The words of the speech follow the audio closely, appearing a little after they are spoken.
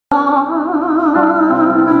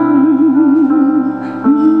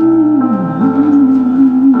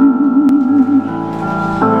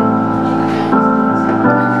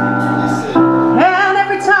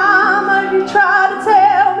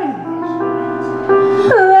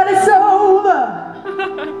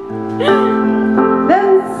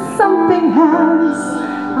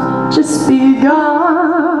just begun.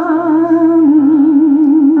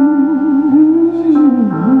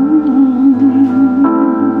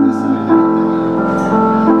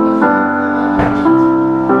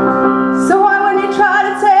 So why when you try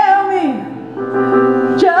to tell me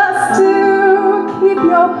just to keep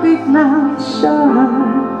your big mouth shut?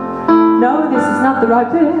 No, this is not the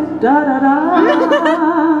right bit. Da da da.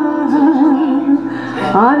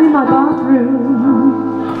 I'm in my bathroom.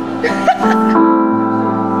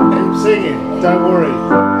 Keep singing, don't worry.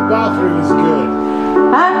 The bathroom is good.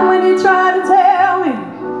 And when you try to tell me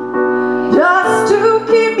just to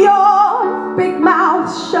keep your big mouth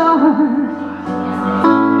shut,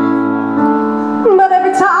 but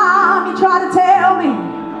every time you try to tell me,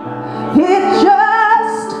 it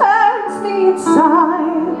just turns me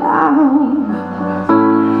inside out.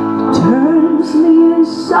 Turns me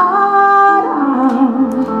inside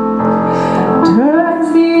out. Turns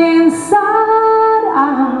me inside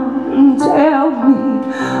out. Tell me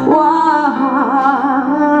why.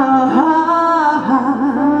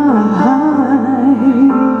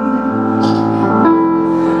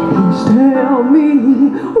 Please tell me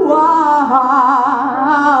why.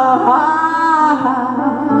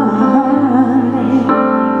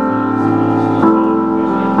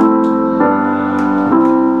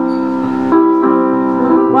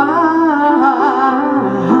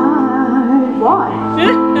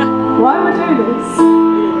 Why am I doing this?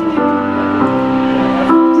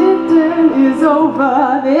 Dinner is over.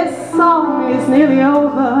 This song is nearly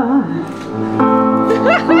over.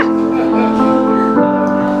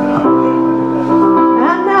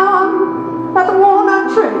 And now I'm at the walnut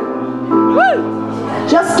tree.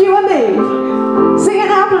 Just you and me, singing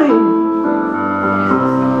happily.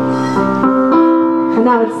 And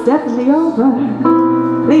now it's definitely over.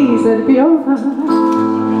 Please let it be over.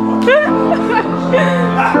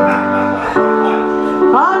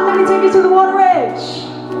 Let me take you to the water edge.